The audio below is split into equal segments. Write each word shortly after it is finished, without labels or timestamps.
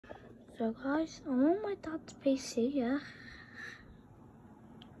So guys, I'm on my dad's PC, yeah.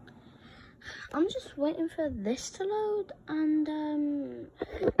 I'm just waiting for this to load, and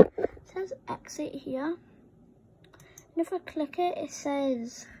it says exit here. And if I click it, it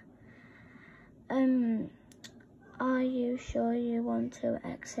says, are you sure you want to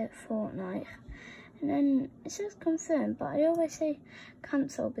exit Fortnite? And then it says confirm, but I always say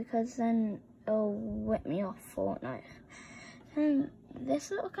cancel because then it'll whip me off Fortnite. And this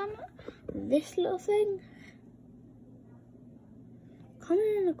little camera, this little thing,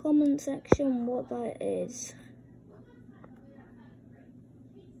 comment in the comment section what that is.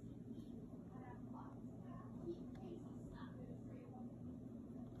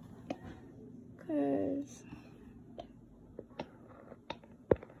 Cause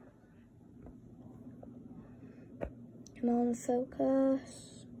come on, focus.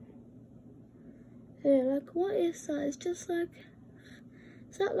 Yeah, like what is that? It's just like,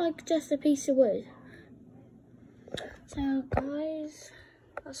 is that like just a piece of wood? So guys,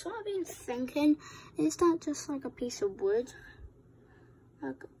 that's what I've been thinking. Is that just like a piece of wood?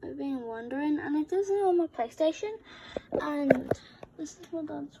 Like, I've been wondering, and it does it on my PlayStation. And this is my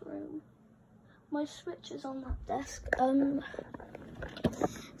dad's room. My Switch is on that desk.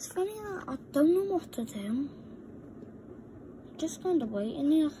 It's funny that I don't know what to do. I'm just kind of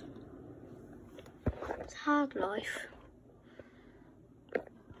waiting here. It's hard life.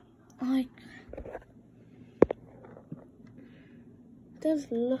 Like, it does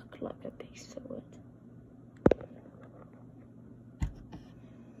look like a piece of wood.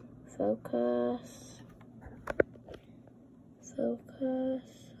 Focus. Focus.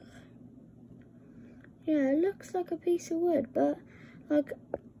 Yeah, it looks like a piece of wood, but like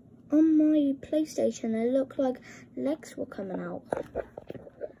on my PlayStation, it looked like legs were coming out.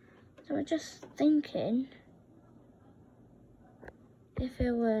 So I'm just thinking if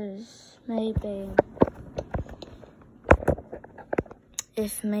it was maybe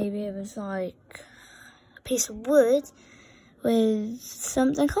it was like a piece of wood with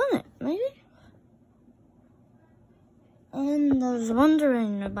something on it, maybe. And I was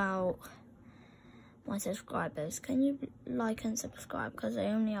wondering about my subscribers. Can you like and subscribe? Because I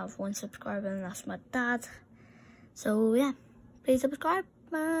only have one subscriber, and that's my dad. So yeah, please subscribe.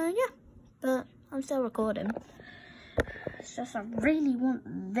 Yeah, but I'm still recording. It's just I really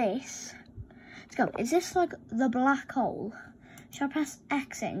want this. Let's go. Is this like the black hole? Should I press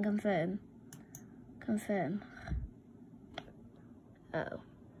exit and confirm? Confirm. Oh.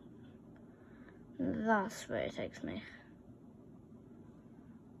 That's where it takes me.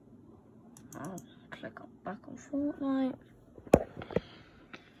 I'll click back on Fortnite.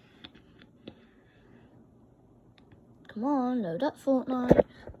 Come on, load up Fortnite.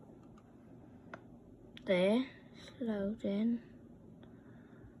 There. Loading.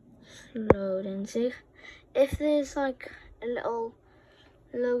 Loading. See if there's like a little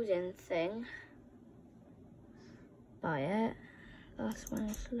loading thing by it, that's when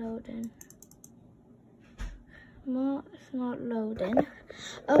it's loading. No, it's not loading.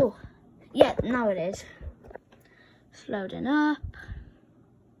 Oh, yeah, now it is. It's loading up.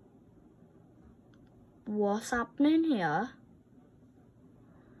 What's happening here?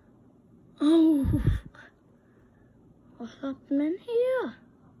 Oh, what's happening here?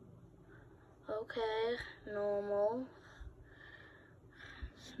 Okay, normal.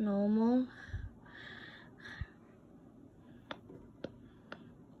 It's normal.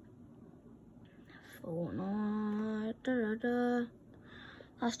 Fortnite. Da, da, da.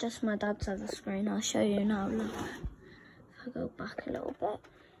 That's just my dad's other screen. I'll show you now. Look, if I go back a little bit.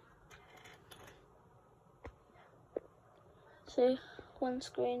 See, one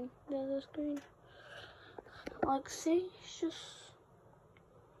screen, the other screen. Like, see, it's just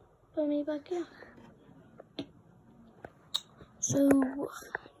put me back here. So,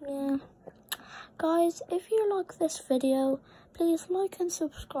 yeah. Guys, if you like this video, please like and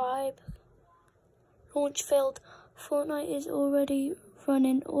subscribe. Launch failed. Fortnite is already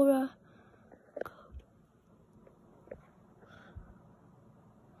running Aura.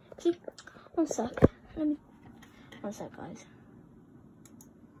 See, one sec. One sec, guys.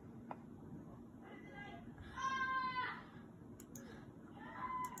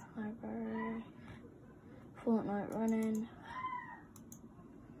 Library. Fortnite running.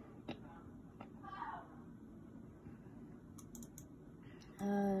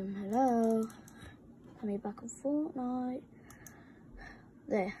 Hello. Let me back on Fortnite.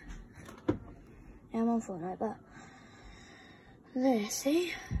 There. Yeah, I'm on Fortnite, but there,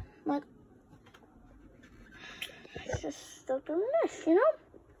 see? Like, it's just still doing this, you know?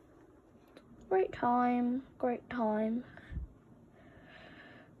 Great time, great time.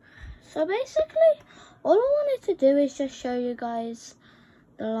 So basically, all I wanted to do is just show you guys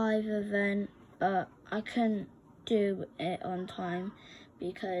the live event, but I couldn't do it on time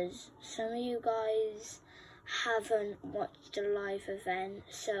because some of you guys haven't watched the live event,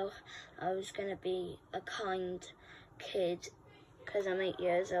 so I was gonna be a kind kid because I'm 8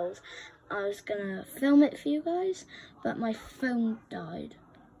 years old. I was gonna film it for you guys, but my phone died,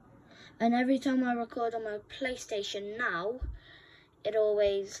 and every time I record on my PlayStation now, it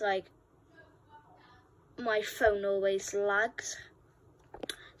always my phone always lags.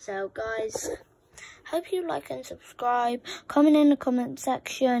 So guys, hope you like and subscribe. Comment in the comment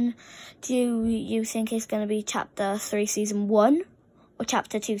section, do you think it's going to be chapter 3 season 1 or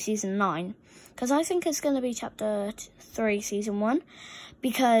chapter 2 season 9? Because I think it's going to be chapter 3 season 1,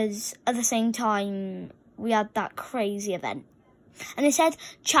 because at the same time we had that crazy event and it said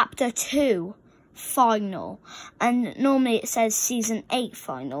chapter 2 final, and normally it says season 8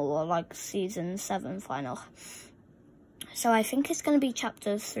 final or season 7 final. So I think it's going to be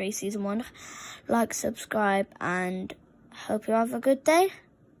chapter 3 season 1. Like, subscribe, and hope you have a good day,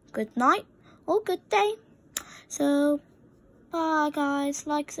 good night, or good day. So bye guys.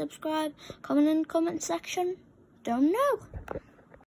 Like, subscribe, comment in the comment section. Don't know.